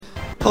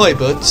Hi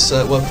buds,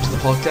 welcome to the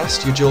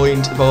podcast. You're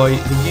joined by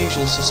the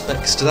usual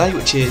suspects today,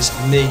 which is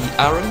me,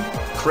 Aaron,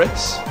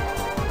 Chris.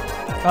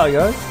 Hi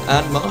guys.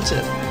 And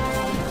Martin.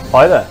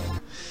 Hi there.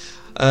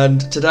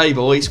 And today,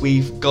 boys,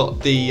 we've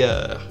got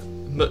the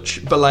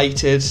much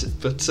belated,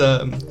 but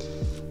I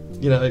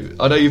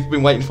know you've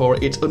been waiting for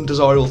it. It's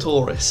Undesirable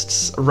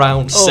Tourists,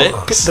 round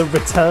 6. The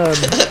return.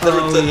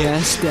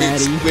 Yes,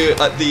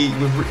 Daddy.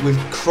 We've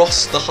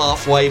crossed the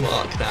halfway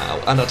mark now,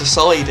 and I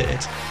decided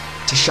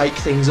to shake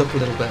things up a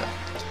little bit.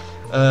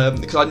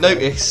 Because I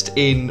noticed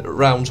in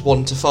rounds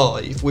 1 to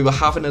 5 we were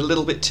having a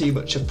little bit too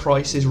much of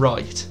Price is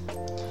Right.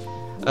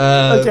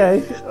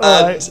 Okay.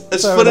 As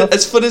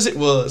fun as it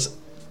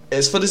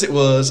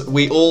was,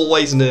 we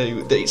always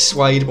knew that it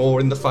swayed more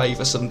in the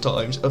favour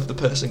sometimes of the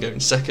person going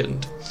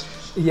second.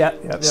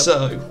 Yep.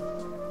 So,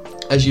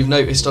 as you've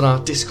noticed on our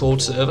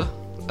Discord server,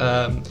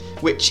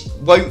 which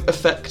won't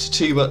affect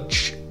too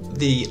much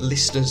the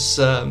listeners,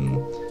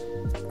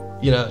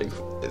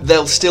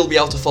 they'll still be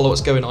able to follow what's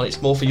going on. It's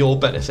more for your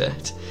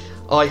benefit.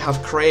 I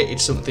have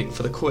created something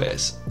for the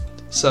quiz.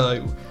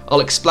 So, I'll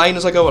explain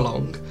as I go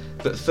along,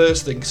 but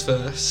first things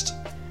first.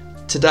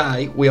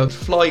 Today, we are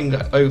flying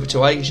over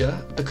to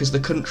Asia because the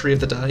country of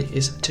the day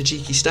is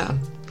Tajikistan.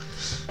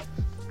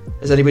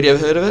 Has anybody ever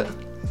heard of it?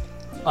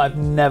 I've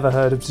never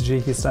heard of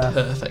Tajikistan.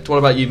 Perfect. What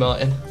about you,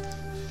 Martin?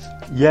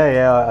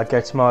 Yeah, I go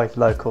to my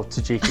local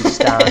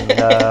Tajikistan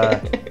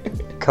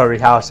curry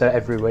house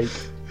every week.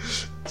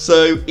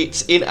 So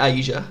it's in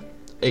Asia.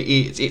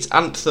 Its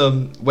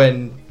anthem,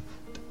 when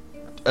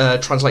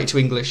translated to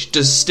English,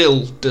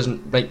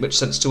 doesn't make much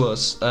sense to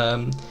us.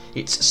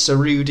 It's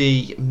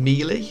Sarudi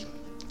Mili,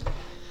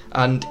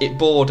 and it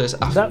borders.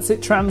 That's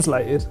it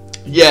translated.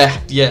 Yeah.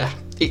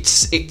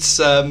 It's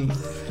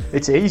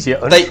easier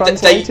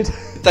untranslated.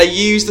 They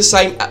use a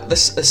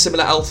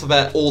similar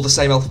alphabet, or the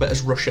same alphabet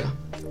as Russia.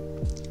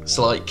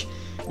 So like,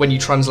 when you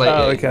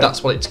translate it,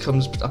 that's what it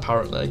comes,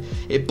 apparently.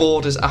 It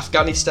borders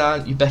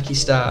Afghanistan,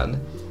 Uzbekistan,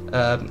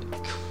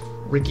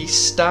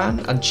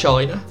 Kyrgyzstan and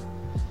China.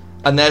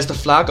 And there's the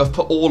flag. I've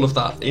put all of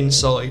that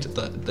inside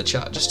the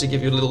chat just to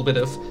give you a little bit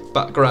of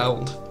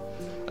background.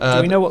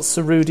 Do we know what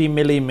Sarudi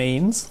Mili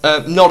means?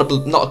 Not a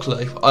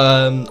clue.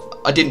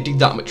 I didn't do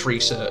that much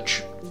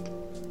research.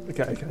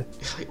 Okay.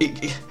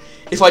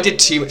 If I did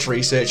too much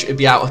research, it'd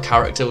be out of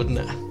character, wouldn't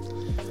it?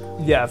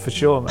 Yeah, for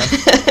sure, man.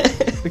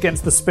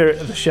 Against the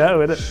spirit of the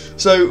show, isn't it?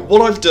 So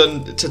what I've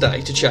done today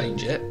to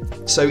change it,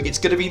 so it's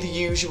going to be the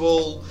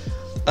usual,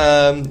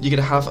 you're going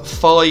to have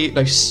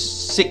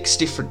 6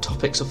 different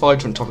topics, or 5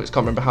 different topics,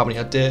 can't remember how many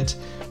I did.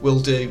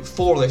 We'll do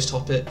 4 of those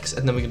topics,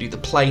 and then we're going to do the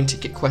plane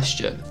ticket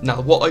question. Now,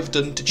 what I've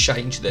done to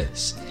change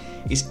this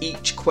is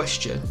each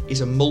question is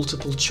a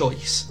multiple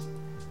choice.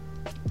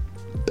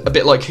 A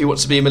bit like Who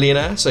Wants to Be a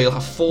Millionaire, so you'll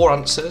have 4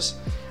 answers,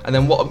 and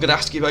then what I'm going to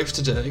ask you both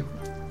to do,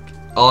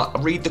 I'll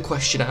read the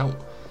question out.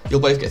 You'll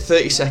both get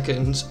 30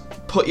 seconds,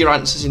 put your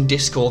answers in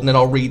Discord, and then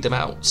I'll read them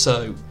out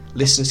so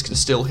listeners can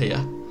still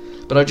hear.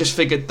 But I just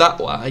figured that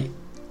way,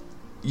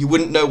 you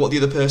wouldn't know what the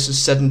other person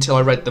said until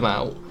I read them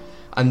out,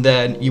 and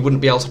then you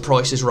wouldn't be able to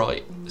Price is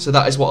Right. So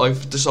that is what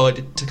I've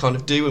decided to kind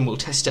of do, and we'll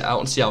test it out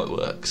and see how it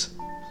works.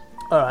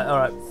 All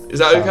right. Is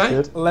that okay?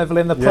 Good.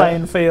 Leveling the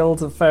playing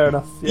field, fair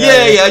enough.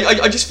 Yeah.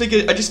 I just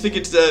figured,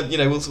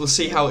 we'll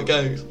see how it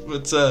goes.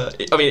 But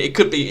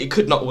it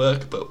could not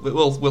work, but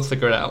we'll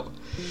figure it out.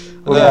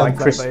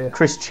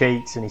 Chris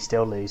cheats and he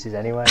still loses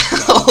anyway.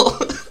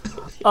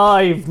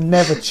 I've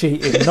never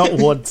cheated, not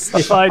once.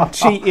 If I'd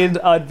cheated,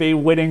 I'd be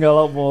winning a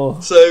lot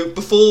more. So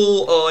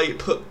before I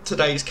put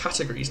today's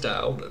categories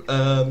down,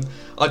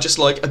 I'd just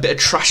like a bit of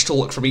trash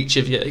talk from each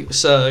of you.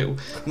 So,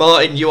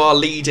 Martin, you are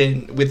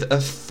leading with a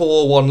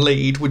 4-1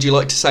 lead. Would you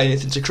like to say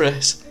anything to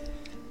Chris?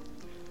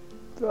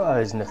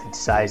 There's nothing to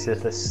say.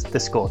 The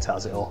score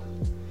tells it all.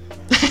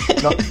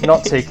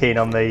 Not too keen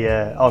on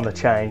the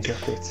change.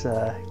 It's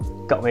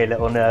got me a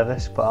little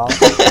nervous, but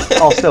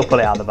I'll still pull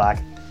it out of the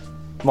bag.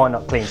 Might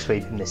not clean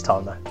sweep him this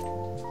time though.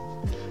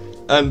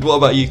 And what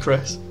about you,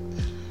 Chris?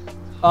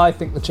 I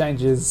think the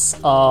changes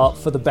are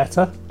for the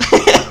better.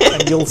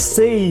 And you'll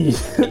see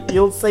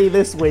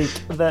this week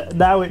that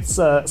now it's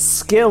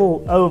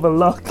skill over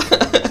luck.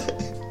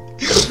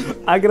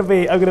 I'm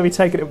gonna be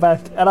taking it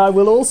back, and I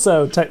will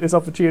also take this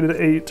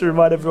opportunity to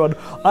remind everyone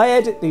I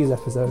edit these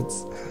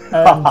episodes,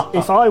 and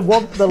if I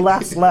want the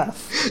last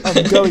laugh,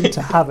 I'm going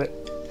to have it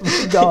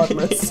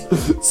regardless.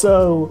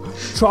 So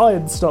try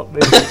and stop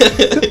me.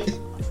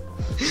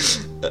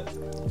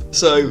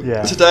 So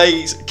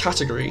today's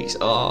categories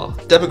are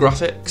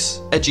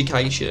demographics,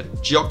 education,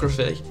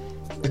 geography,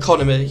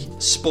 economy,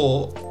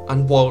 sport,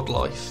 and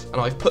wildlife. And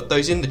I've put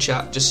those in the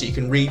chat just so you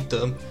can read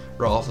them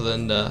rather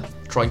than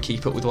try and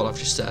keep up with what I've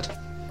just said.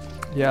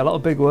 Yeah, a lot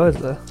of big words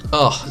there.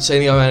 Oh, it's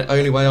the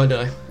only way I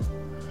know.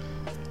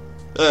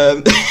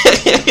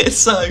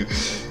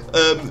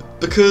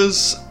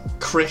 Because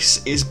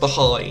Chris is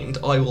behind,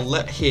 I will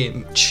let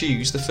him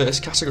choose the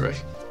first category.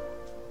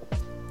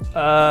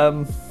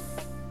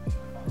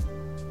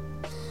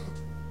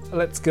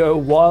 Let's go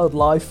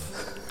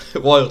wildlife.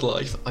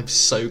 Wildlife. I'm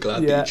so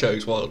glad that you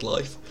chose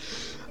wildlife.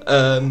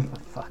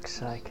 For fuck's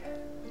sake.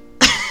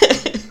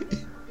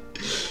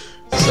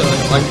 So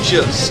I'm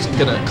just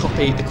gonna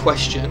copy the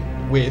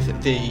question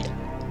with the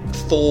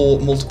 4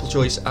 multiple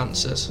choice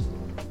answers.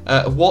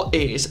 What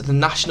is the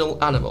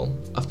national animal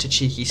of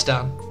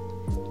Tajikistan?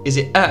 Is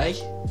it A,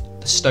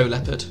 the snow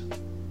leopard,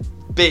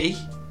 B,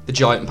 the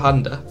giant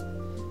panda,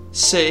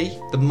 C,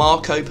 the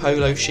Marco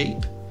Polo sheep,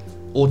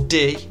 or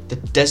D, the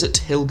desert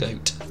hill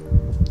goat?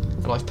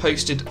 And I've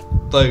posted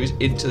those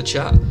into the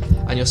chat,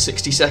 and your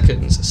 60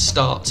 seconds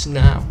starts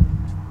now.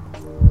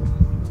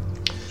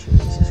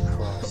 Jesus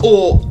Christ.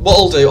 Or what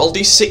I'll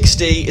do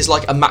 60 is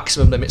like a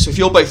maximum limit, so if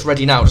you're both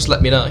ready now, just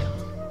let me know.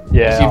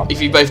 Yeah.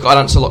 If you both got an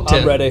answer locked in.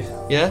 I'm ready.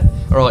 Yeah?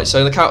 Alright, so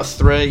on the count of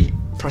 3,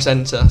 press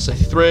enter. So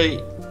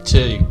 3,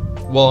 2,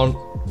 1.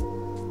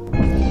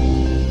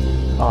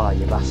 Ah,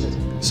 you bastard.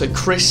 So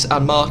Chris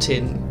and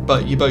Martin,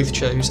 you both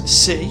chose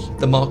C,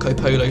 the Marco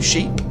Polo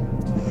sheep.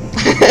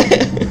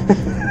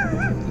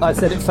 I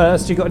said it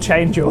first, you got to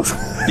change yours.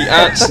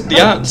 The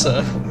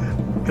answer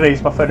Can I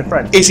use my phone a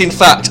friend? is in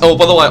fact, oh,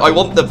 by the way, I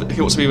want the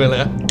Who Wants to Be a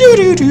Millionaire.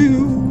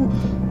 Do.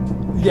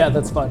 Yeah,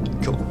 that's fine.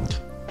 Cool.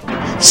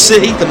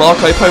 C, the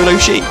Marco Polo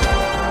sheep.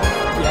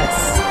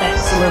 Yes,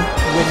 excellent.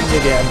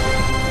 Winning again.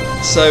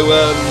 So,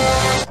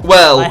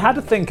 well, I had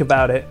to think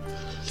about it.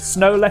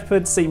 Snow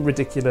leopards seem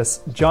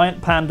ridiculous.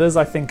 Giant pandas,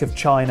 I think of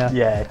China.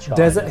 Yeah, China.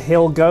 Desert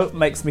hill goat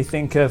makes me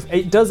think of...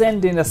 It does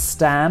end in a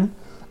stan,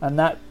 and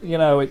that,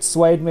 it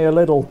swayed me a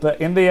little. But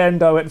in the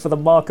end, I went for the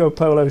Marco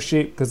Polo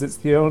sheep because it's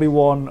the only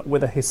one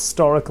with a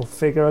historical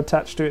figure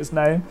attached to its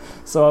name.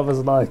 So I was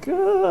like...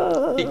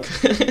 so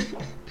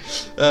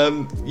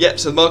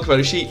the Marco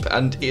Polo sheep,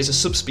 and it is a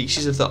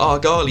subspecies of the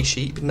Argali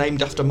sheep,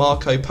 named after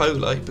Marco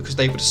Polo because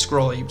they were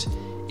described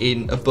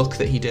in a book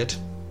that he did.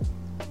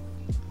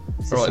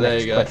 Right, there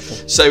you go.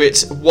 Question. So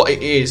it's what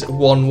it is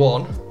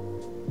 1-1,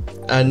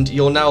 and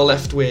you're now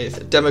left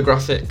with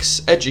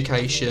demographics,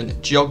 education,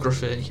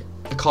 geography,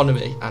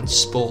 economy, and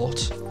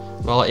sport.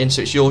 Right,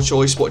 so it's your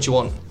choice. What do you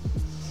want?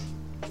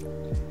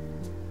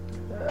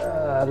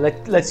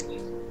 Let's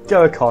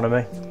go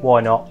economy.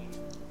 Why not?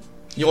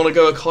 You want to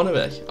go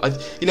economy?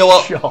 You know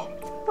what? Sure.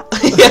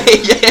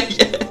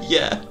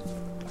 yeah.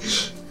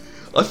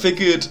 I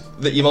figured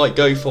that you might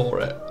go for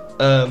it,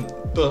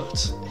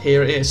 but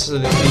here it is. So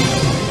the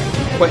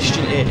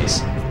question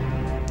is,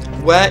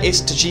 where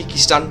is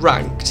Tajikistan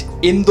ranked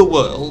in the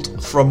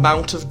world for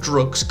amount of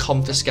drugs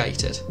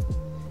confiscated?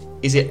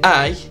 Is it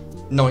A,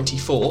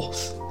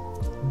 94th,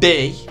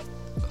 B,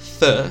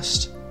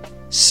 1st,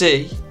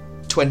 C,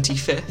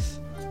 25th,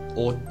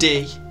 or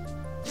D,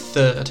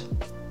 3rd?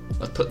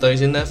 I've put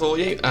those in there for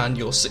you, and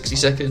your 60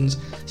 seconds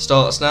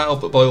starts now,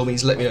 but by all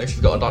means let me know if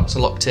you've got an answer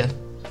locked in.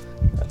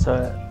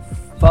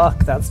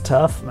 Fuck, that's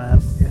tough,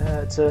 man.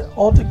 Yeah, it's an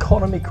odd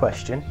economy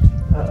question.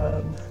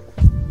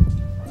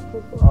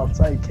 I'll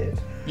take it.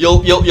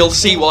 You'll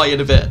see why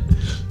in a bit.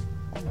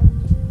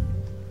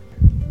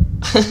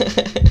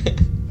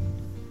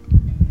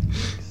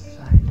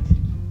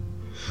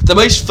 The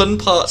most fun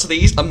parts of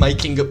these are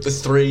making up the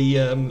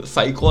 3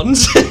 fake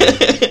ones.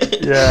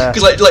 Yeah.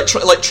 Because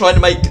trying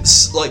to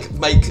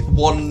make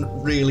one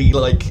really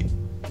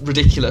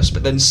ridiculous,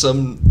 but then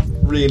some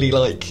really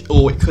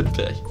it could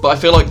be. But I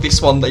feel like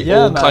this one they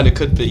all kind of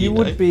could be. You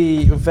would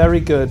be very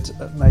good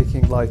at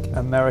making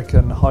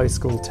American high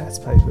school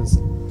test papers.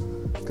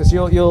 Because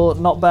you're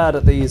not bad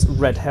at these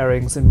red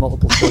herrings in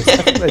multiple choice. I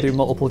think they do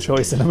multiple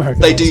choice in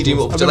America. They do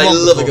multiple choice. They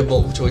love a good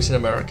multiple choice in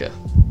America.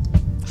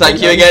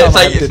 Thank you again,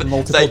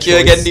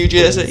 New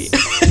Jersey.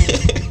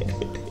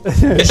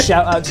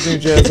 Shout out to New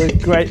Jersey.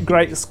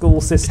 Great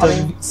school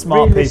system,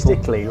 smart people.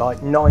 Realistically,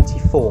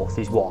 94th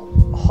is what?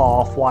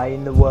 Halfway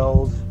in the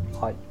world?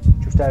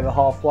 Just over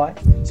halfway?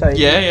 So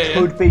it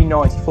could be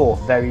 94th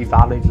very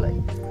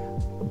validly.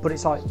 But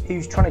it's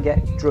who's trying to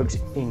get drugs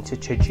into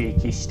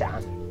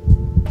Tajikistan?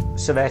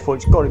 So therefore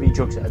it's got to be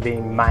drugs that are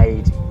being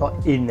made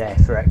in there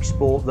for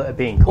export that are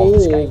being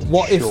confiscated. Or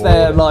what if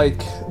they're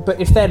but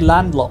if they're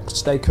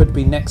landlocked, they could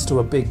be next to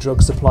a big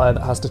drug supplier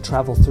that has to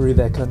travel through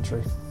their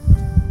country.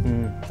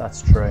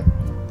 That's true.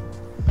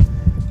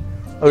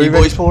 Are we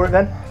ready for it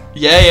then?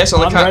 Yeah,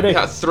 so on the ready.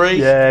 count 3.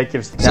 Yeah,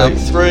 give us the So count.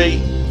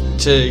 3,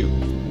 2,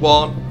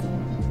 1.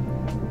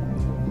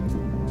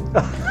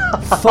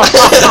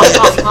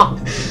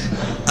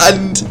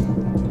 And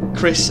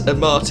Chris and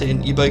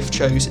Martin, you both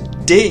chose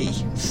D,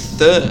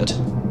 3rd.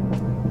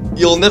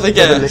 You'll never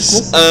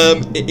guess.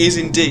 It is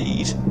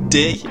indeed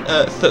D. They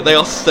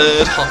are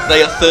third.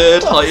 They are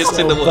third highest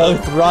in the world.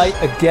 Both right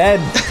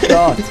again.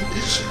 God.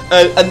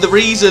 And the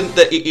reason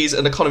that it is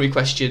an economy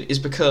question is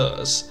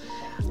because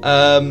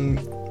the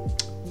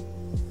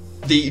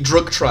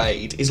drug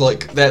trade is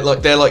they're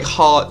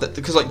hard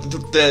because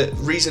the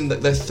reason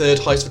that they're third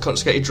highest for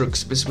confiscated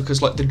drugs is because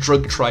the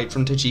drug trade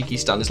from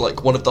Tajikistan is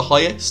one of the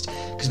highest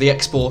because they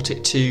export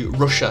it to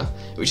Russia,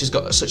 which has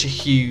got such a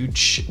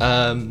huge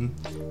drug.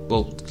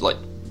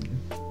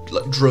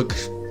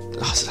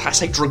 I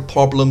say drug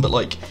problem,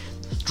 but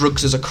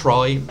drugs as a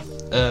crime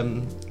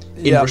in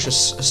Russia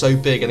are so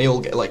big, and they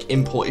all get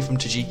imported from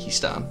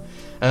Tajikistan.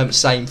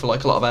 Same for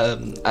like a lot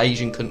of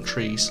Asian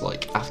countries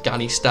like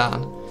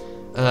Afghanistan.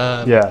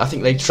 Yeah. I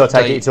think they. So I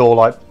take it it's all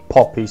like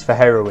poppies for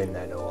heroin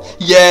then, or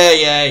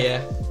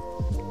Yeah.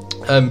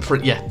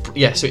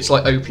 So it's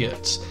like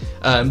opiates,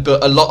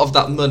 but a lot of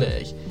that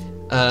money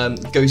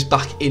goes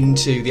back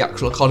into the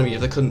actual economy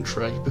of the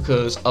country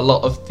because a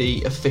lot of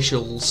the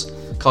officials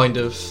kind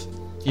of,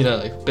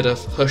 bit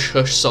of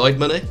hush side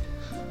money.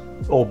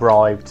 all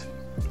bribed,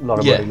 a lot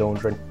of money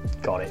laundering.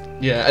 Got it.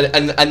 Yeah,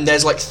 and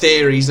there's like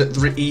theories that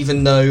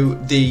even though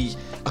the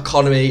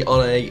economy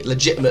on a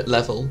legitimate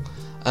level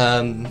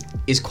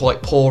is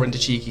quite poor in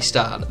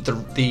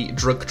Tajikistan, the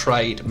drug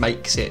trade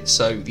makes it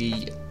so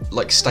the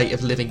state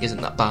of living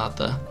isn't that bad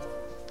there.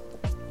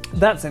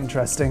 That's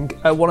interesting.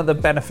 One of the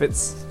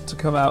benefits to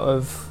come out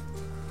of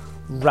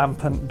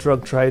rampant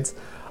drug trades.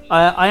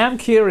 I am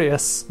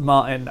curious,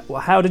 Martin,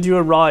 how did you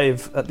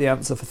arrive at the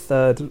answer for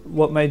third?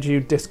 What made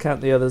you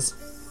discount the others?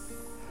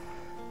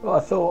 Well, I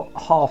thought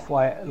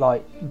halfway,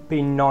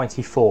 being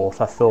 94th,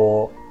 I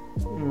thought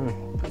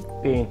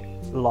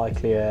being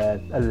likely a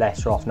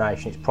lesser off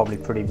nation, it's probably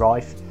pretty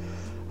rife.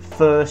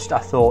 First, I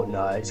thought,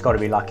 no, it's got to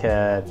be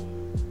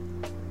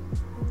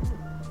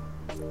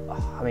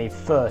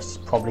first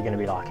it's probably going to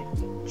be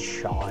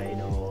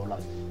China or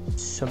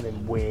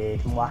something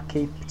weird and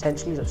wacky,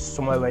 potentially,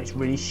 somewhere where it's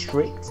really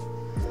strict.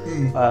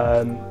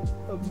 But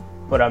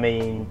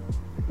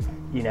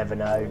you never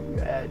know.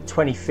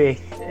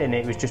 25th, and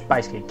it was just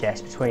basically a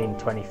guess between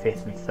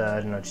 25th and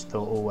 3rd, and I just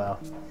thought, oh well,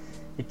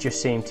 it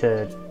just seemed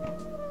to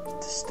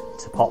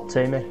pop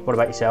to me. What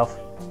about yourself?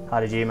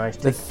 How did you manage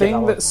to The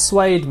thing that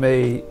swayed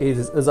me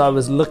is, as I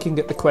was looking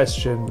at the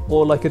question,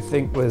 all I could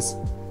think was,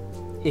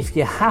 if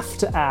you have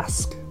to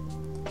ask,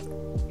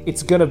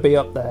 it's going to be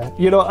up there.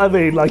 You know what I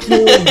mean?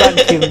 You're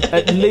banking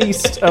at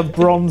least a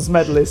bronze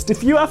medalist.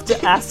 If you have to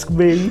ask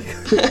me,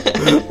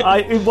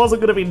 it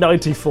wasn't going to be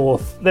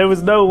 94th. There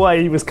was no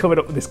way he was coming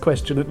up with this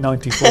question at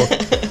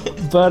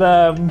 94th. But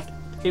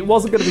it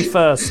wasn't going to be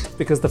first,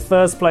 because the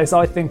first place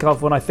I think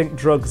of when I think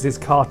drugs is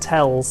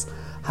cartels.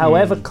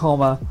 However,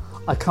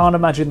 I can't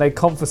imagine they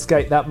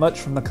confiscate that much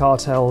from the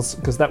cartels,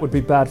 because that would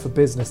be bad for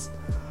business.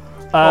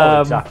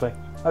 Exactly.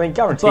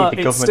 Guaranteed the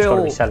government's got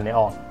to be selling it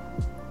on.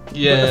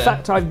 Yeah. But the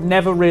fact I've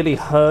never really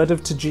heard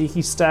of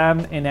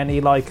Tajikistan in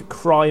any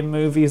crime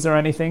movies or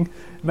anything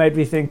made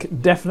me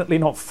think definitely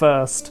not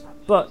first.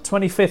 But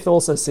 25th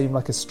also seemed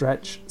like a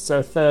stretch,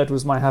 so third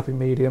was my happy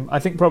medium. I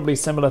think probably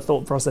similar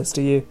thought process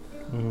to you.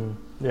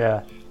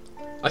 Yeah.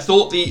 I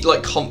thought the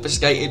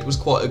confiscated was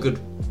quite a good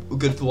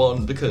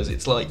one, because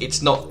it's not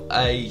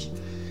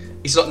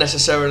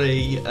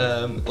necessarily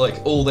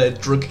all their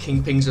drug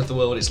kingpins of the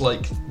world. It's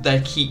they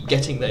keep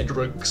getting their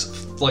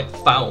drugs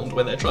found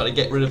when they're trying to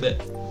get rid of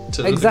it.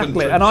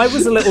 Exactly, and I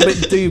was a little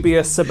bit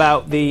dubious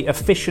about the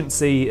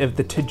efficiency of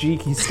the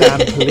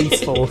Tajikistan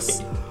police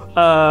force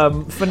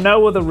for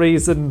no other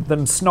reason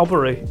than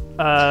snobbery.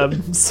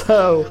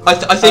 So I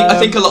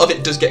think a lot of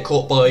it does get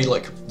caught by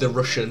the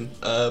Russian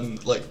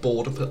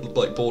border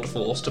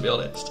force. To be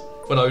honest,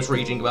 when I was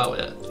reading about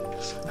it.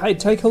 Hey,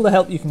 take all the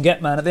help you can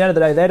get, man. At the end of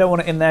the day, they don't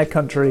want it in their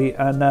country,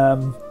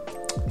 and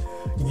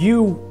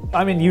you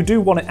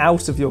do want it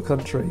out of your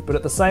country, but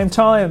at the same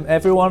time,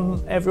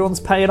 everyone's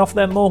paying off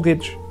their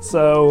mortgage,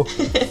 so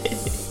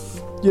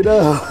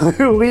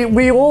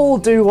we all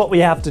do what we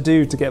have to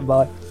do to get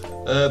by.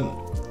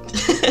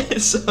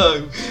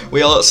 So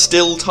we are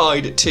still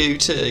tied at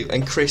 2-2,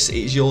 and Chris, it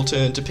is your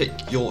turn to pick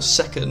your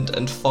second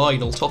and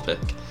final topic.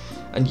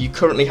 And you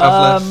currently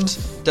have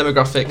left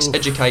demographics,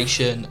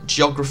 education,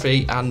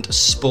 geography, and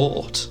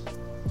sport.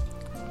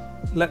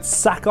 Let's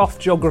sack off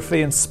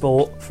geography and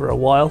sport for a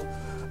while.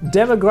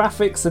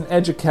 Demographics and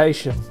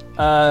education.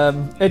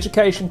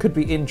 Education could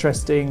be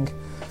interesting.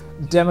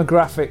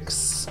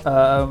 Demographics,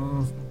 I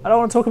don't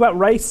want to talk about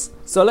race,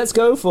 so let's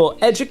go for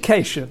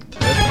education.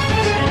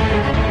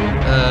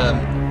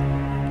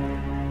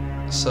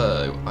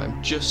 So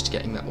I'm just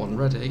getting that one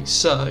ready.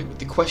 So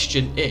the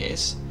question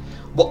is,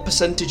 what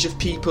percentage of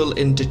people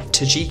in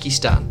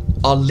Tajikistan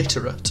are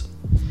literate?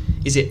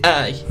 Is it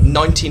A,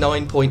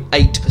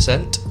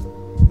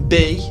 99.8%,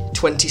 B,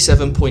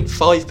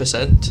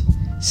 27.5%,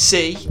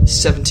 C,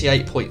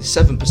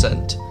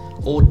 78.7%,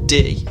 or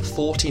D,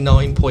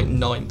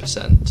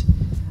 49.9%?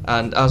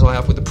 And as I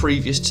have with the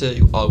previous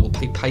two, I will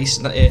be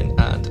pasting that in,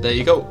 and there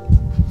you go.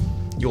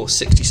 Your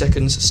 60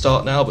 seconds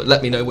start now, but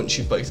let me know once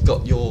you've both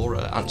got your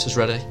answers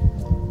ready.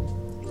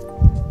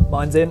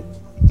 Mine's in.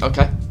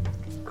 Okay.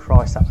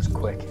 Christ, that was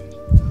quick.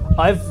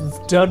 I've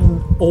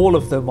done all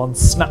of them on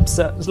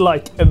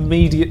Snapchat,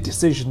 immediate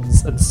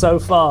decisions, and so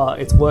far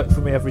it's worked for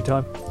me every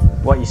time.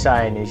 What you're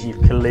saying is you've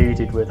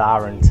colluded with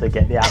Aaron to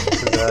get the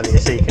answers earlier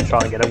so you can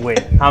try and get a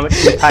win. How much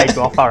did you pay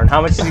you off, Aaron?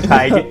 How much did you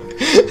pay you?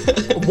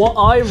 What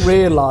I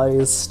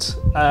realised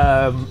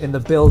in the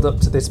build-up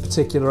to this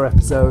particular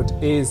episode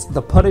is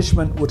the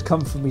punishment would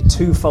come for me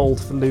twofold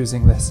for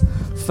losing this.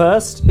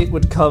 First, it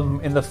would come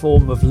in the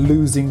form of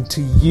losing to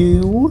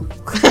you.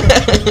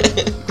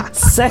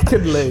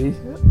 Secondly,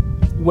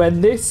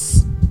 when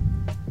this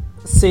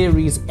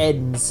series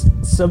ends,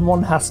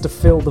 someone has to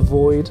fill the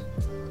void.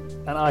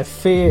 and I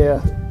fear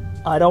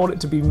I don't want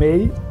it to be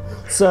me.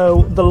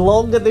 So the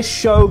longer this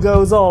show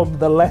goes on,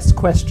 the less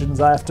questions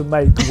I have to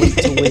make week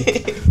to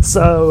week.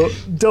 So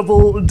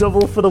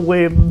double for the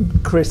win,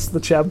 Chris the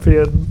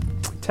champion.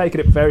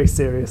 Taking it very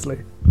seriously.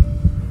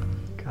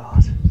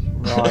 God.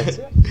 Right.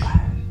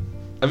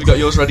 Have you got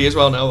yours ready as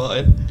well now,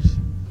 Martin?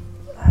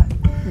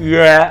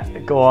 Yeah,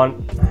 go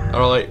on.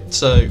 Alright,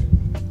 so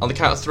on the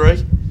count of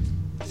 3.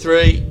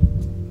 3,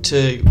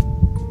 2,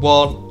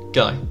 1,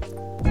 go.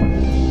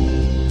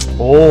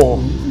 Oh.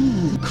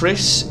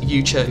 Chris,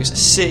 you chose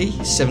C,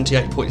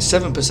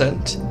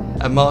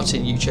 78.7%, and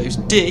Martin, you chose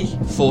D,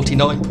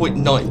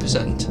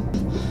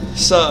 49.9%.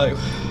 So,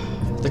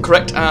 the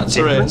correct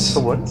answer Different is...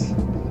 for once.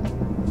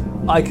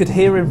 I could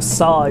hear him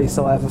sigh,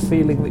 so I have a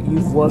feeling that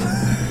you've won.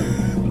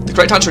 The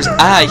correct answer is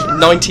A,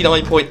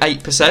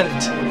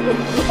 99.8%.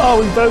 Oh,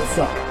 we both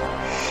suck.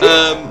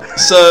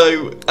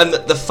 And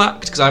the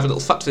fact, because I have a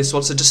little fact for this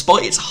one, so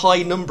despite its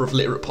high number of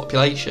literate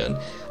population,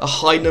 a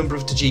high number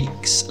of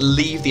Tajiks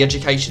leave the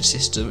education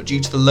system due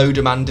to the low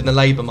demand in the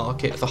labour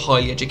market for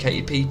highly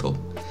educated people.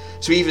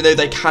 So even though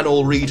they can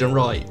all read and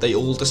write, they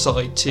all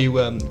decide to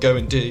go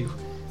and do,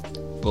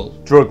 well...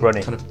 drug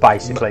running, kind of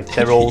basically.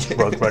 They're all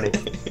drug running.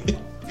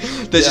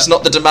 There's just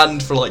not the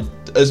demand for, like,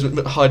 as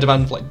high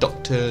demand for, like,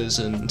 doctors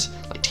and,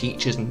 like,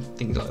 teachers and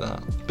things like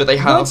that. But they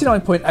have...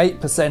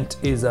 99.8%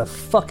 is a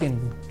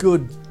fucking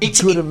good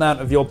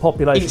amount of your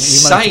population.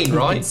 Insane, you manage to keep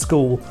right? in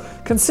school.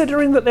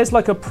 Considering that there's,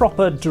 like, a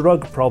proper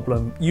drug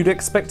problem, you'd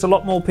expect a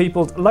lot more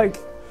people...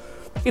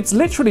 it's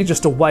literally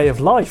just a way of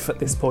life at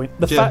this point.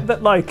 The fact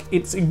that, like,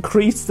 it's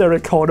increased their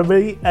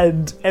economy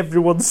and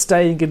everyone's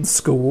staying in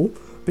school...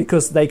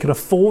 because they can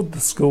afford the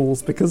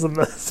schools because of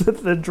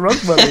the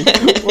drug money.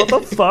 What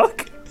the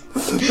fuck?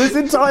 This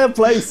entire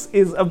place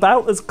is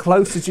about as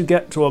close as you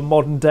get to a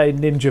modern day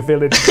ninja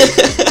village.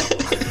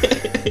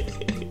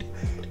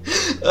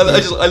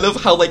 I love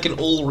how they can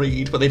all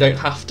read, but they don't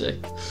have to.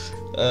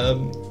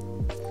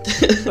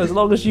 As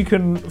long as you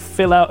can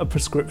fill out a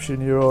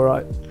prescription, you're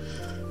alright.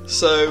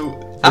 So,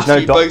 there's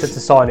no doctor to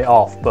sign it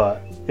off,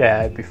 but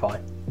yeah, it'd be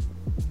fine.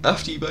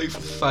 After you both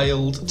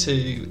failed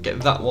to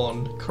get that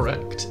one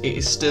correct, it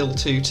is still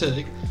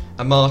 2-2.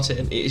 And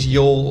Martin, it is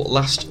your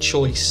last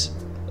choice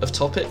of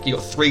topic. You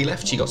got 3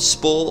 left. You got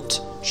sport,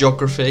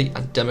 geography,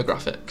 and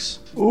demographics.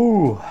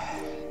 Ooh.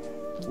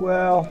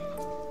 Well,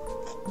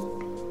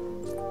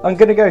 I'm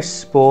gonna go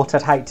sport.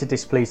 I'd hate to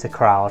displease the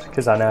crowd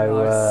because I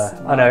know,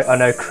 I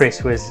know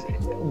Chris was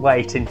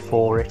waiting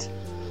for it.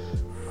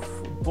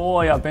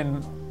 Boy, I've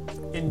been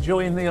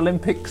enjoying the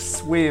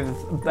Olympics with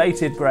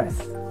bated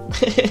breath.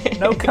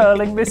 No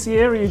curling this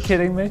year, are you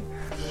kidding me?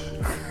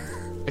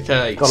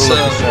 Okay, Gotta so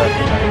love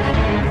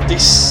the surfing,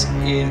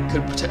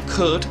 this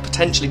could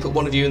potentially put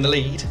one of you in the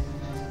lead.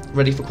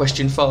 Ready for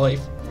question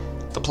 5,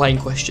 the playing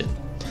question.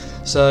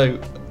 So,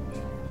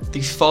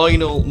 the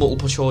final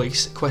multiple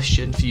choice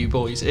question for you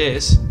boys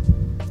is: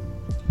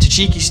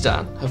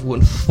 Tajikistan have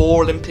won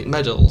 4 Olympic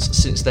medals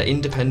since their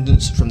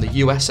independence from the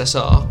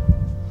USSR.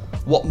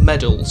 What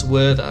medals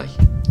were they?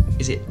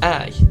 Is it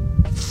A,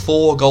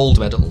 4 gold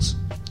medals,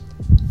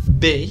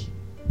 B,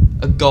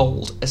 a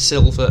gold, a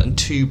silver and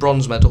 2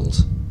 bronze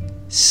medals,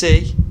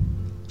 C,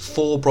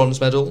 4 bronze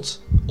medals,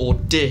 or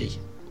D,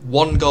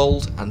 1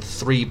 gold and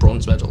 3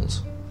 bronze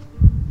medals?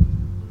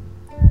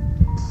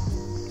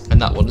 And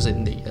that one's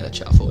in the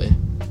chat for you.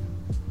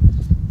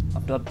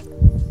 I'm done.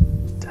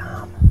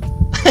 Damn.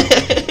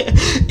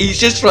 He's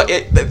just like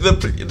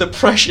the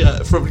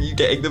pressure from you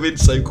getting them in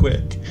so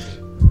quick.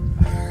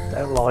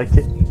 Don't like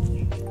it.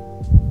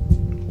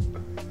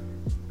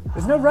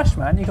 There's no rush,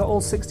 man. You got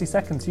all 60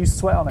 seconds. You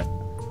sweat on it.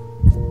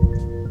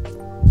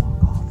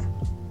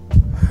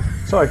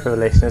 Sorry for the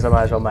listeners, I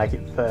might as well make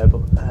it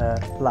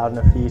loud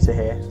enough for you to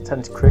hear.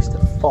 Tell Chris to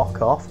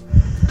fuck off.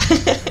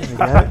 There we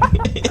go.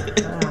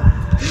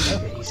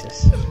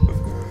 Jesus.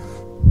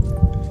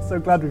 So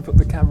glad we put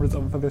the cameras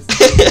on for this.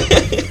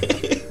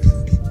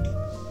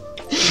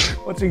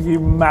 Watching you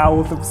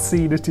mouth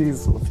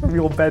obscenities from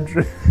your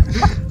bedroom.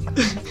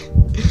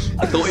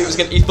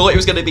 You thought it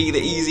was gonna be the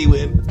easy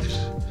win.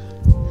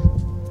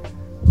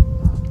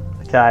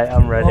 Okay,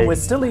 I'm ready. Well, we're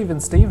still even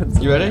Stevens.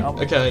 You ready?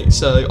 Okay,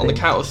 so on the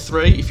count of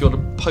 3, if you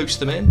want to post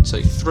them in, so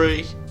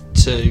 3,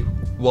 2,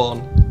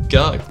 1,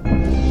 go.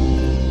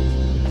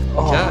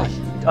 Okay.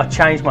 I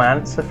changed my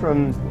answer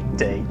from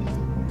D.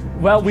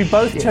 Well, we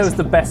both chose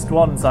the best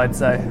ones, I'd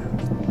say.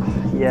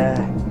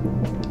 Yeah.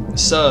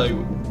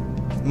 So,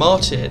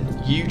 Martin,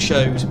 you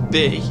chose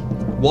B,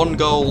 1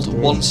 gold,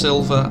 1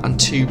 silver and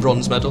 2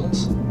 bronze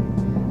medals.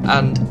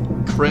 And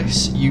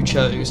Chris, you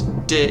chose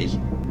D,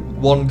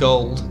 1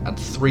 gold and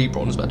 3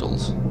 bronze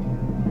medals.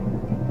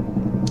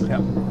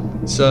 Yep.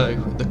 So,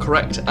 the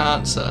correct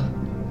answer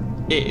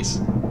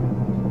is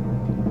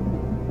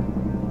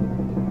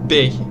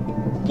B,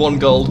 1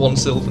 gold, 1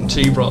 silver and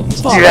 2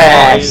 bronze.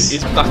 Yes!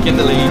 Is back in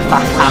the lead.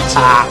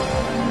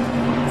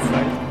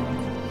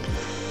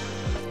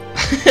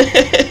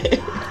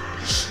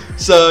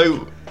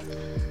 So,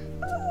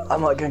 I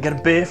might go and get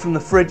a beer from the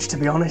fridge, to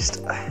be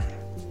honest.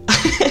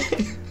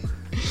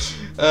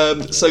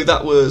 So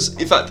that was,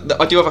 in fact,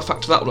 I do have a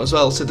fact for that one as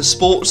well. So the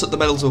sports that the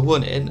medals were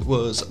won in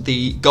was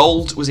the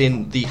gold was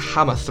in the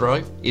hammer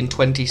throw in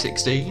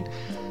 2016,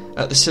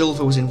 the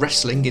silver was in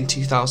wrestling in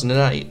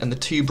 2008, and the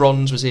 2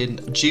 bronze was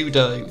in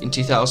judo in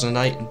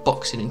 2008 and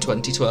boxing in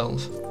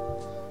 2012.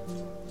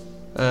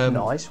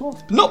 Nice one.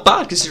 Not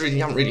bad considering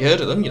you haven't really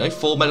heard of them.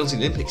 4 medals in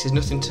the Olympics is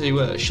nothing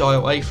to shy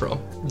away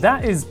from.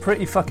 That is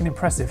pretty fucking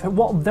impressive.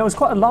 There was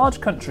quite a large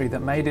country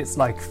that made its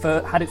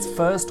had its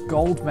first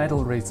gold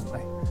medal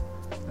recently,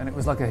 and it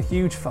was like a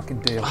huge fucking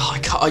deal. Oh,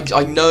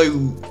 I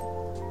know.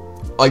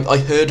 I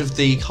heard of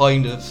the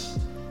kind of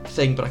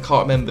thing, but I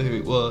can't remember who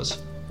it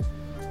was.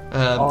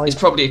 It's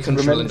probably a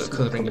country we'll end up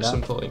covering at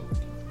some point.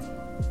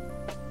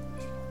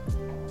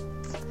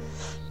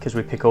 Because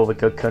we pick all the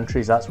good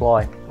countries, that's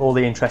why. All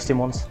the interesting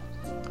ones.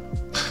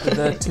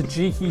 The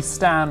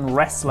Tajikistan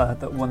wrestler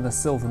that won the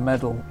silver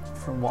medal,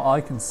 from what I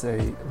can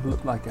see,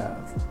 looked like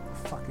a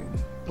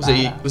fucking Was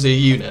he a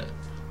unit?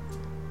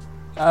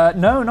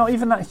 No, not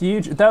even that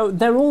huge. Though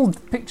they're all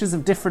pictures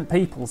of different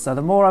people, so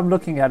the more I'm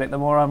looking at it, the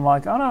more I'm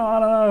like, I don't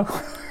know.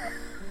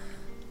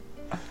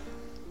 I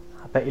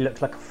bet he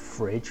looks like a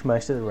fridge.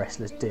 Most of the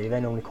wrestlers do.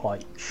 They're normally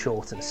quite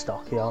short and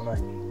stocky, aren't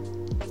they?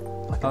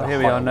 Like in the here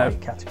we are now.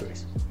 weight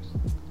categories.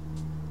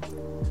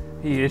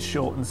 He is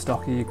short and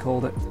stocky, you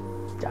called it.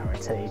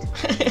 Guaranteed.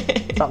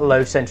 That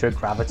low centre of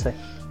gravity.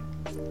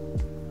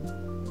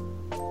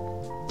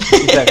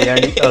 The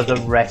only other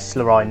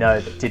wrestler I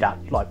know that did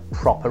act like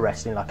proper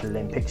wrestling, like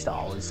Olympic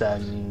style, was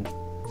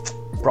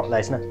Brock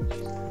Lesnar.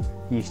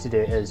 He used to do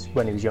it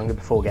when he was younger,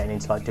 before getting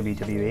into like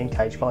WWE and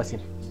cage fighting.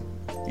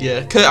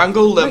 Yeah, Kurt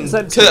Angle.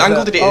 Kurt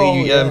Angle did it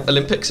in the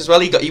Olympics as well.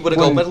 He won a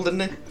gold medal, didn't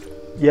he?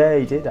 Yeah,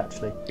 he did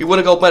actually. He won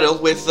a gold medal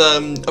with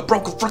a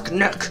broken fucking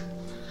neck.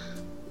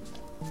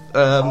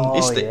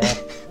 Yeah.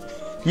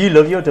 You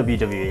love your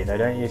WWE though,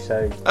 don't you?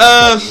 So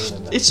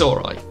it's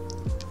alright.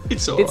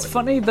 It's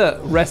funny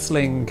that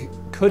wrestling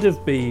could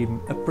have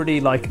been a pretty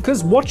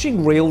because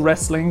watching real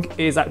wrestling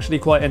is actually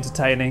quite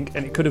entertaining,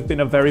 and it could have been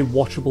a very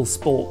watchable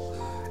sport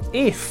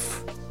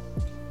if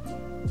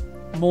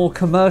more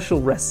commercial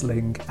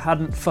wrestling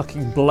hadn't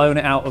fucking blown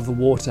it out of the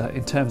water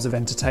in terms of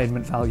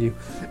entertainment value.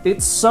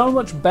 It's so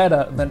much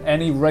better than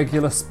any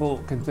regular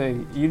sport could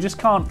be. You just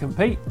can't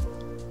compete.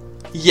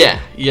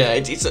 Yeah.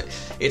 It's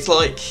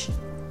like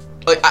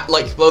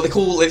well, they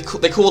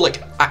call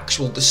like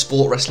actual the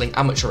sport wrestling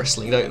amateur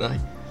wrestling, don't they?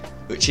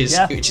 Which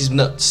is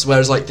nuts.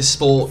 Whereas like the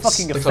sports,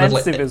 fucking the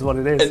offensive kind of is what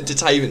it is.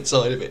 Entertainment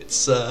side of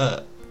it's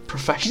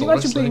professional. Can you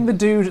imagine wrestling. being the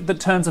dude that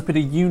turns up in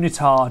a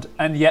unitard,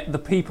 and yet the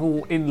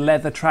people in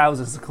leather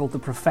trousers are called the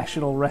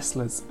professional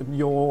wrestlers, and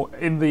you're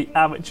in the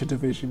amateur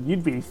division?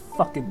 You'd be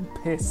fucking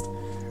pissed.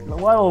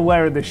 Like, why am I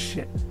wearing this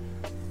shit?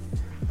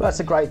 But that's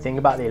the great thing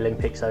about the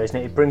Olympics, though, isn't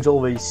it? It brings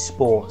all these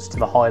sports to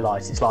the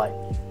highlights. It's like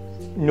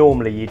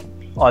normally you'd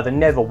either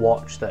never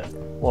watch them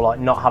or like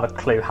not have a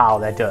clue how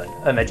they're done,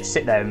 and they just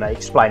sit there and they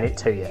explain it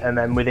to you, and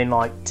then within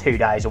like 2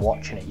 days of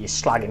watching it, you're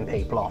slagging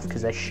people off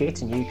because they're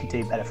shit and you could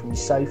do better from your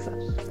sofa.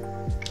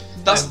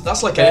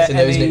 That's like anything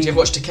though, isn't it? Do you ever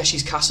watch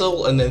Takeshi's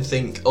Castle and then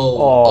think,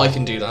 I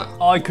can do that?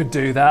 I could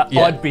do that.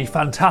 Yeah. I'd be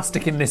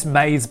fantastic in this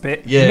maze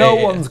bit. Yeah, no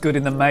yeah. one's good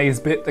in the maze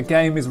bit. The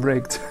game is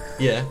rigged.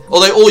 Yeah.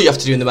 Although all you have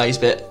to do in the maze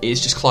bit is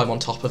just climb on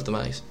top of the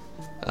maze.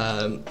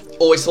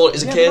 Always thought it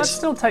as a Yeah, kid. but that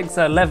still takes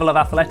a level of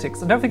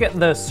athletics. And don't forget,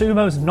 the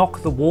sumos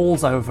knock the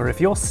walls over.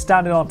 If you're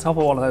standing on top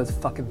of one of those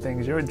fucking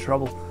things, you're in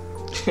trouble.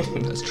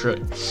 That's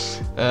true.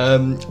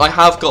 I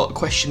have got a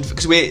question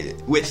because we're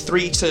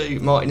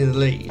 3-2 Martin in the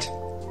lead.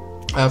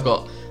 I have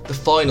got the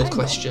final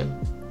question.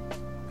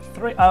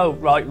 3? Oh,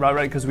 right,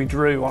 because we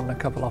drew on a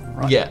couple of them,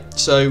 right? Yeah.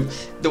 So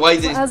the way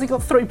that How's he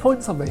got 3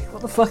 points on me?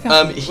 What the fuck?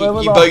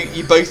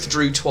 you both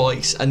drew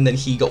twice, and then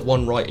he got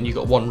one right and you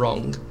got one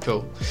wrong.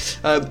 Cool.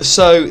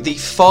 So the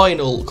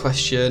final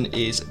question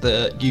is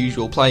the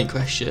usual playing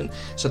question.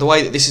 So the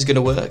way that this is going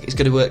to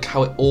work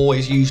how it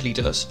always usually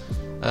does.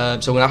 So I'm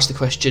going to ask the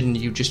question,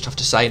 you just have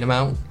to say an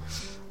amount.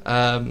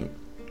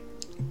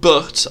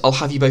 But I'll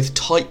have you both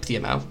type the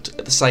amount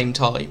at the same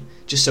time,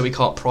 just so we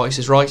can't Price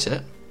is Right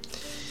it.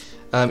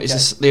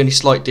 Is the only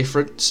slight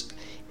difference.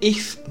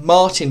 If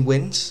Martin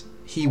wins,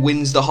 he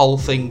wins the whole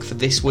thing for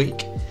this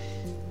week.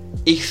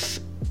 If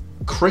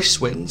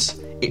Chris wins,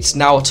 it's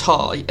now a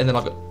tie, and then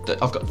I've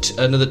got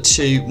another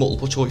 2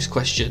 multiple choice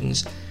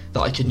questions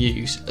that I can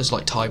use as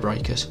like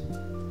tiebreakers.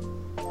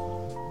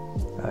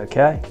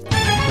 Okay.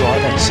 Right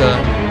then. So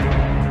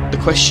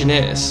the question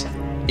is,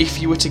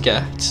 if you were to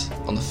get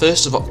on the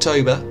 1st of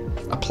October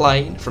a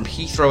plane from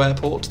Heathrow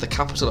Airport to the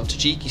capital of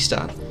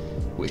Tajikistan,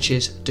 which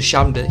is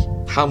Dushanbe,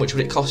 how much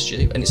would it cost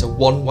you? And it's a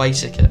one-way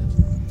ticket.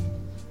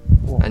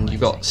 And you've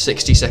got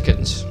 60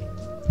 seconds.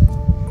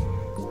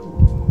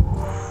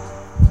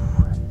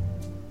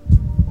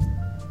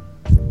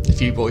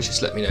 If you boys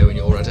just let me know when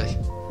you're ready.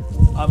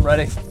 I'm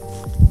ready.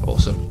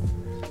 Awesome.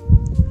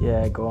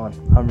 Yeah, go on.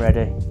 I'm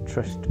ready.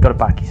 Got to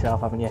back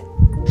yourself, haven't you?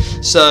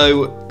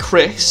 So,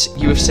 Chris,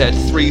 you have said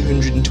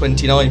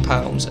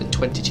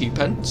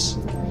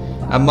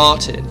 £329.22. And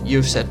Martin, you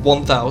have said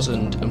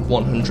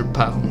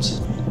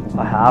 £1,100.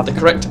 I have. The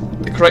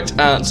correct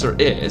answer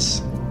is,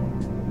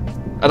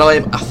 and I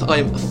am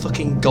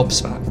fucking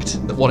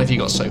gobsmacked that one of you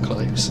got so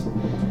close.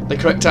 The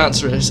correct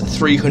answer is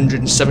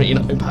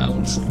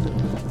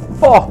 £379.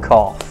 Fuck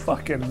off.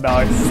 Fucking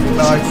nice.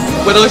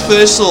 When I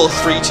first saw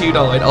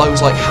 329, I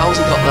was like, how's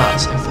he got that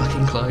so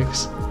fucking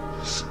close?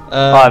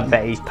 I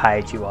bet he's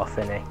paid you off,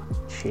 innit?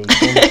 Cheeky.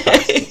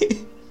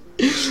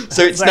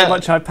 So it's That's now how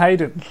much I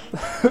paid him.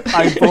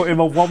 I bought him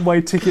a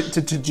one-way ticket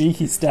to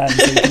Tajikistan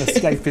so he can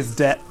escape his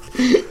debt.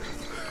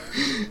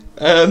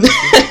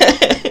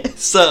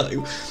 So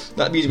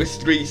that means we're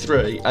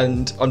 3-3,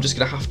 and I'm just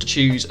going to have to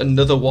choose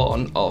another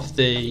one of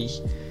the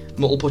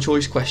multiple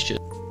choice questions.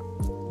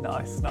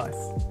 Nice.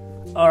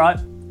 All right.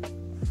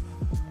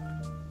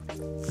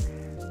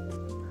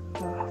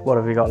 What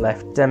have we got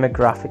left?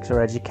 Demographics or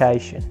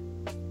education?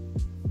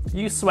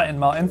 You sweating,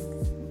 Martin?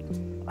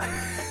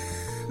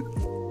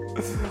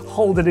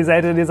 Holding his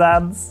head in his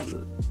hands.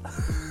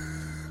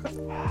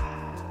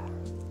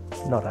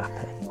 Not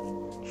happy.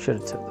 Should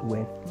have took the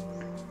win.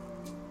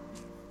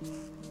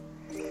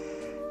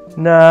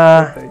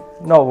 Nah,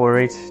 not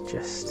worried.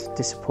 Just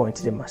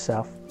disappointed in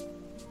myself.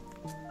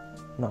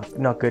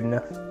 Not good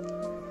enough.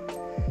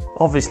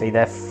 Obviously,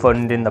 they're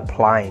funding the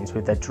planes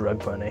with their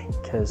drug money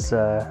because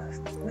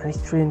only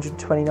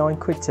 329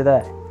 quid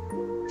today.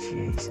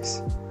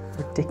 Jesus,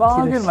 ridiculous.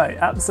 Bargain, mate.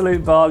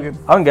 Absolute bargain.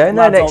 I'm going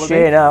there Lads next holiday.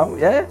 year now.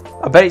 Yeah,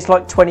 I bet it's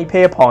like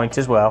 20p a pint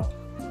as well.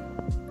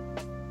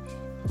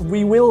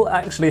 We will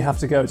actually have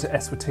to go to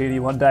Eswatini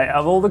one day.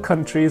 Of all the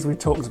countries we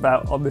talked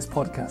about on this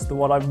podcast, the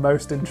one I'm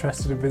most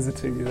interested in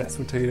visiting is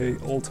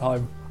Eswatini all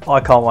time. I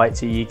can't wait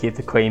till you give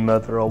the Queen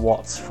Mother a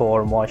what's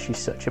for and why she's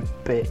such a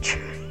bitch.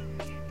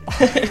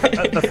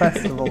 At the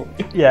festival.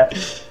 Yeah,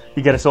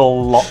 you get us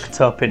all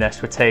locked up in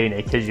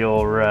Eswatini because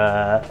you're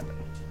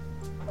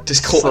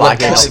Just caught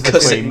slagging off the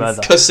Queen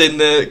Mother. cussing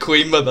the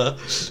Queen Mother.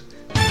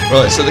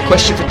 Right, so the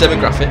question for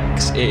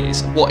demographics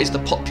is, what is the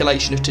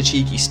population of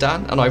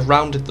Tajikistan? And I've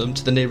rounded them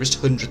to the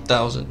nearest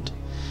 100,000.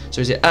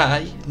 So is it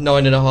A,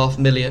 9.5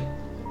 million,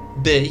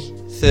 B,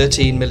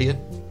 13 million,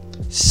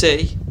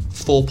 C,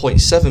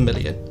 4.7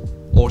 million,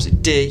 or is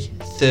it D,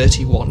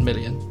 31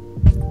 million?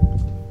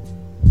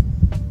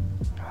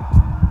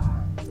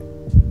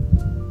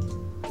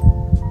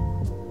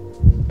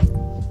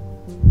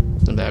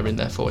 And they're in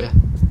there for you.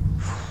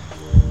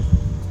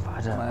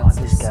 I don't My like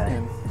this answer's game.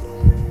 in.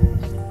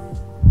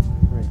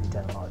 Really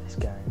don't like this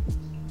game.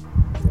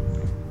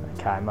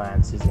 Okay, my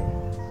answer's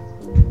in.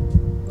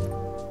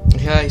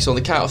 Okay, so on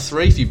the count of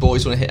 3, if you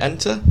boys want to hit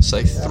enter,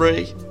 so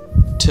 3,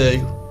 2,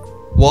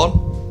 1.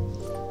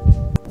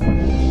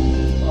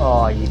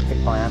 Oh, you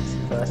picked my answer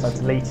first. I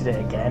deleted it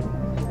again.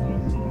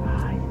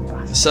 Ah, you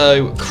bastard.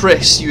 So,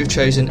 Chris, you have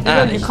chosen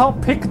A. You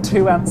can't pick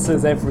two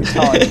answers every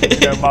time,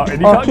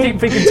 Martin. You I'll can't keep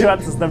picking two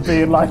answers and then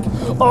being like,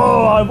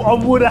 oh, I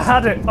would have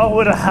had it. I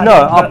would have had it.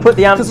 No, I put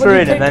the 'Cause answer when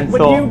you in and then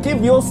when thought- you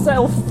give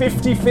yourself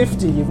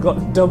 50-50, you've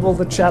got double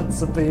the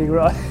chance of being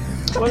right.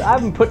 Well, I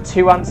haven't put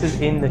two answers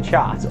in the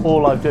chat.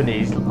 All I've done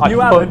is You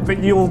haven't,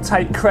 but you'll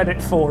take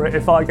credit for it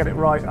if I get it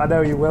right. I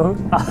know you will.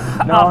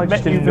 No, I'm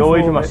just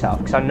annoyed with myself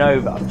because I know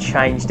that I've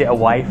changed it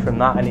away from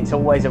that, and it's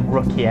always a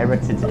rookie error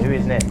to do,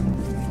 isn't it?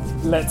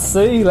 Let's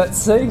see.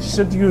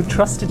 Should you have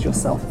trusted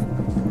yourself?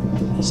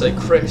 So,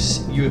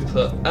 Chris, you have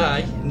put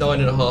A,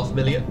 9.5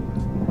 million,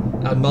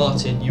 and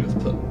Martin, you have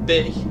put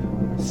B,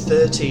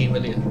 13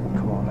 million.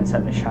 Come on, let's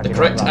have the shaggy. The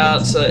correct right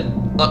rabbits. answer,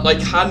 I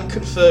can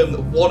confirm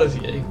that one of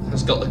you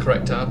has got the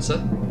correct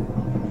answer.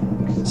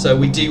 So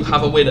we do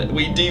have a winner.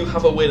 We do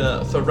have a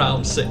winner for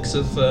round 6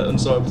 of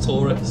Undesirable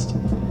Tourist.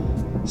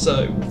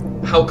 So,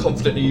 how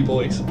confident are you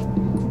boys?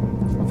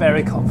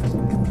 Very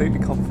confident. Completely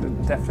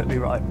confident. Definitely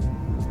right.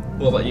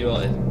 What about you,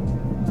 Ian?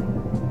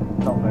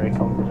 Not very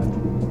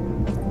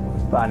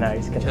confident, but I know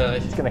it's Okay.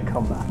 gonna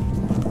come back.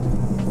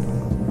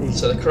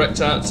 So the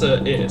correct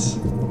answer is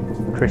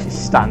Chris is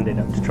standing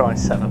up to try and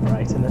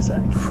celebrate in a sec.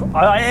 I'm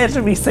at the edge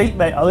of my seat,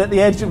 mate. I'm at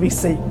the edge of my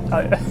seat.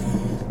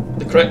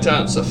 the correct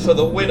answer for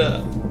the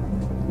winner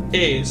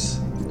is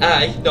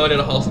A,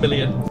 9.5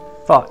 million,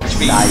 Fuck. which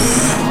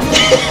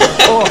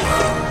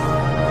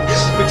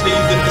means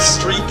that the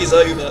streak is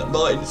over.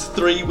 Martin's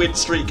 3-win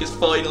streak is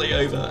finally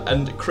over,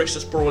 and Chris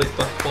has brought it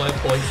back by a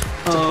point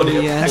to Oh, put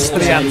it yes, at Thanks for 4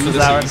 the for answers,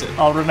 the Aaron. season.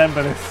 I'll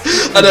remember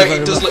this. I know,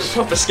 it does look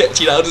proper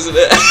sketchy now, doesn't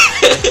it?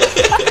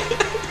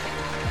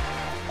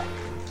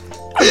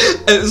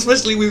 And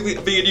especially with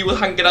me and you were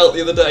hanging out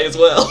the other day as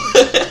well.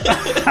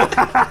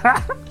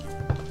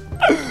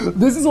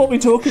 This is what we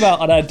talk about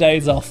on our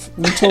days off.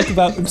 We talk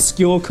about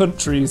obscure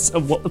countries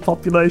and what the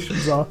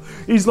populations are.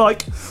 He's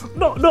like,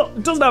 no,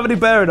 doesn't have any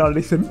bearing on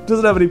anything.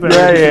 Doesn't have any bearing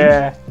on anything.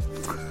 Yeah.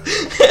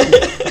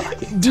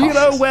 Do you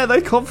know where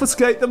they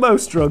confiscate the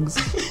most drugs?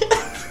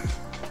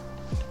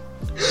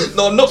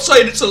 No, I'm not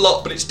saying it's a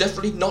lot, but it's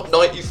definitely not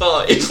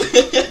 95.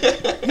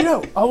 You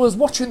know, I was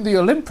watching the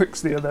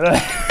Olympics the other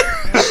day.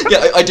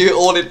 Yeah, I do it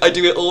all in. I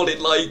do it all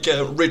in like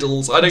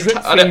riddles. I don't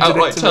Drip-feeding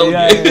outright it to tell me, you.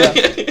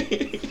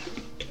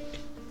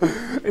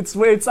 It's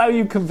weird. It's how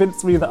you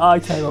convinced me that I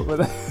came up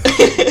with it.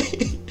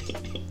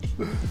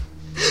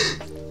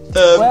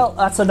 Well,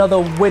 that's another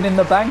win in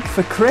the bank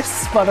for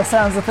Chris, by the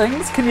sounds of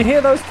things. Can you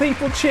hear those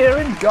people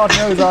cheering? God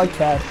knows I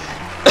can.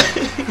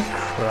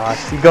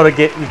 Christ, you've got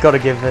to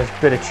give a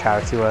bit of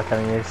charity work.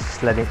 I mean,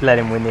 just let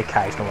him win the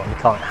occasional one. You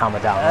can't hammer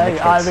down on the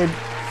kids. I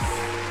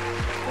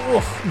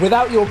mean,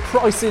 without your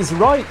Price is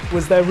Right,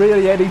 was there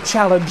really any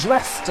challenge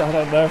left? I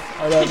don't know.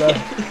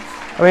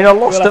 I mean, I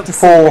lost at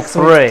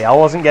 4-3. I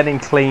wasn't getting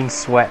clean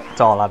swept,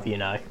 I'll have you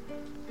know.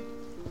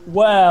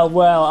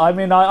 Well. I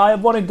mean, I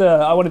wanted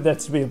there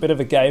to be a bit of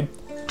a game.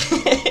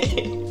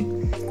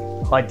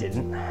 I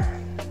didn't.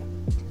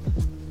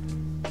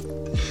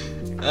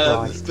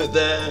 But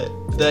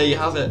there you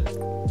have it.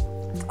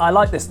 I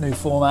like this new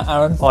format,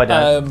 Aaron. I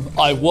don't.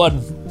 I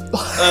won.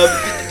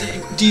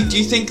 Do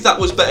you think that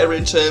was better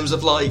in terms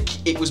of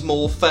like it was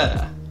more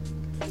fair?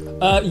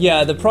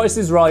 Yeah, the Price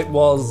is Right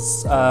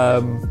was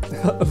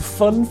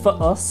fun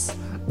for us,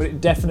 but it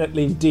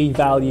definitely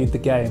devalued the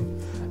game.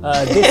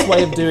 This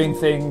way of doing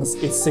things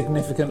is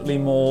significantly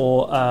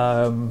more.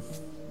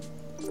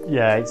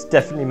 Yeah, it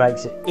definitely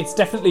makes it. It's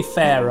definitely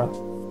fairer.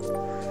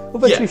 Well,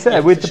 but to be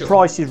fair, with the sure.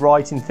 Price is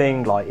Right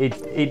thing, like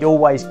it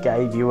always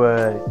gave you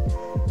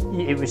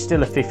it was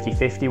still a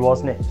 50-50,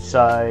 wasn't it?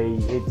 So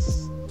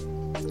it's.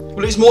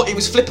 Well, it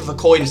was flip of a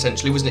coin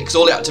essentially, wasn't it? Because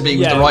all it had to be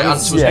was the right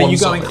answer was Are one you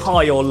side. going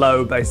high or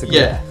low, basically?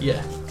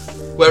 Yeah.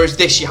 Whereas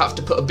this, you have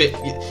to put a bit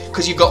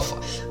because you've got.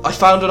 I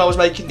found when I was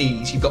making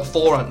these, you've got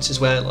 4 answers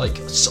where like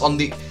on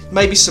the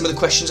maybe some of the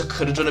questions I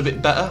could have done a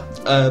bit better,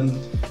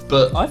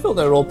 but I thought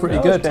they were all pretty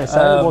I good. was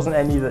there wasn't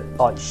any that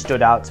like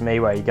stood out to me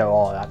where you go,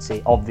 oh, that's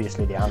it,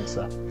 obviously the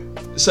answer.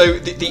 So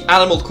the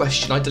animal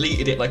question, I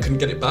deleted it and I couldn't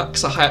get it back,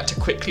 so I had to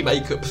quickly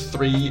make up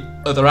 3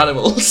 other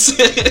animals.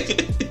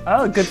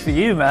 Oh, good for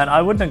you, man!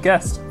 I wouldn't have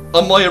guessed.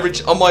 On my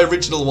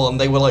original one,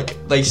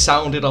 they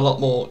sounded a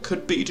lot more.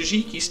 Could be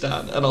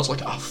Tajikistan, and I was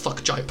like, oh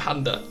fuck, giant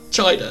panda,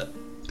 China,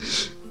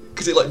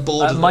 because it like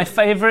borders. My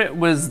favourite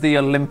was the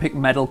Olympic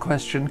medal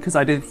question because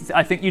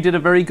I think you did a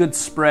very good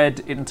spread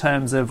in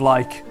terms of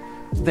like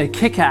they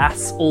kick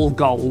ass, all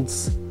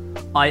golds.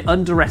 I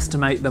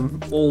underestimate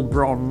them, all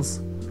bronze,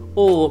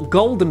 or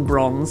gold and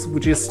bronze,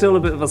 which is still a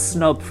bit of a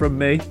snub from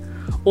me.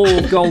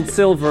 Or gold,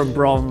 silver and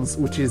bronze,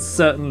 which is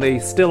certainly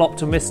still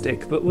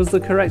optimistic, but was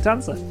the correct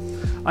answer.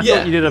 I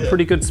thought you did a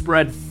pretty good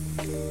spread.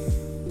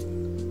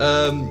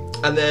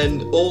 And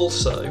then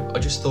also, I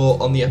just thought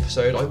on the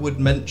episode I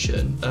would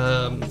mention,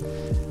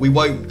 we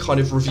won't kind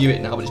of review it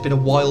now, but it's been a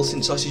while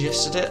since I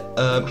suggested it.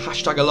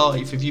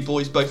 #Alive, have you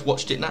boys both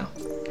watched it now?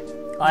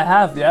 I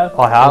have, yeah.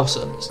 I have.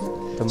 Awesome.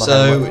 Done my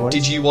So, homework.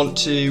 did you want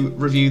to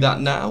review that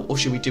now, or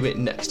should we do it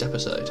next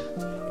episode?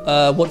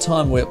 What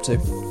time are we up to?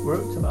 We're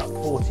up to about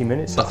 40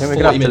 minutes. I About think we're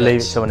going to have 40 to leave it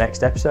minutes. till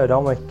next episode,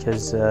 aren't we?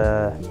 Because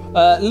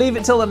Leave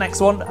it till the next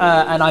one,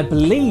 and I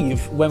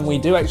believe when we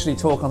do actually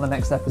talk on the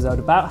next episode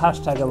about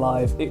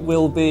 #Alive, it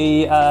will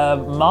be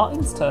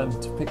Martin's turn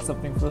to pick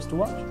something for us to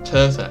watch.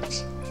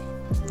 Perfect.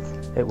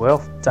 it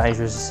will.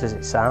 Dangerous as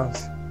it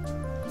sounds.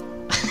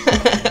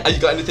 Have you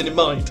got anything in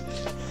mind?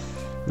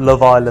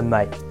 Love Island,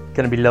 mate.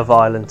 Going to be Love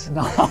Island.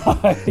 Nice.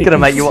 Going to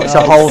make you watch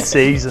the whole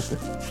season.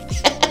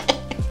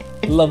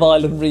 Love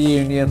Island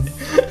reunion.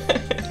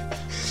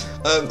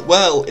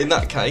 Well, in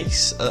that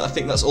case, I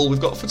think that's all we've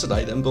got for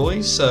today then,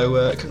 boys.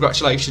 So,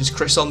 congratulations,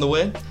 Chris, on the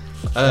win.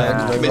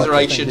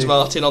 Commiserations,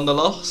 Martin, on the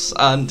loss.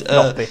 And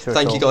Not bitter at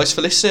thank you all. guys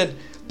for listening.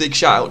 Big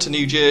shout out to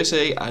New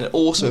Jersey. And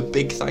also a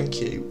big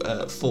thank you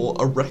for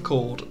a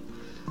record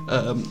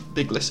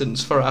big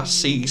listens for our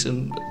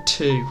season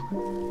 2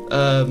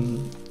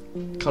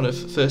 kind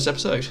of first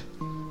episode.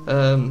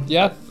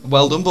 Yeah.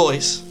 Well done,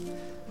 boys.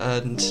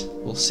 And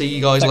we'll see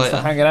you guys Thanks later.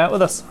 for hanging out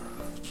with us.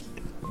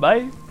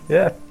 Bye.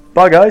 Yeah.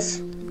 Bye,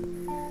 guys.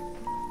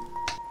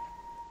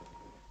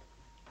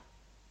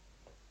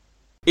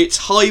 It's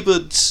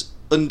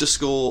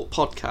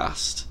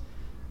Hybrids_podcast.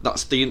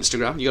 That's the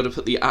Instagram. You got to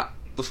put the @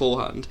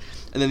 beforehand.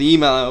 And then the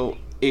email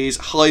is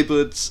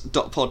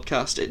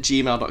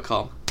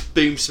hybrids.podcast@gmail.com.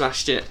 Boom,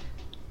 smashed it.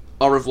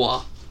 Au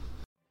revoir.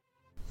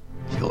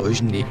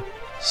 Hoje, Nick.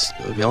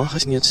 Estou bem lá,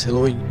 Rasninha de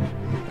Halloween.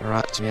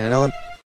 Alright, man.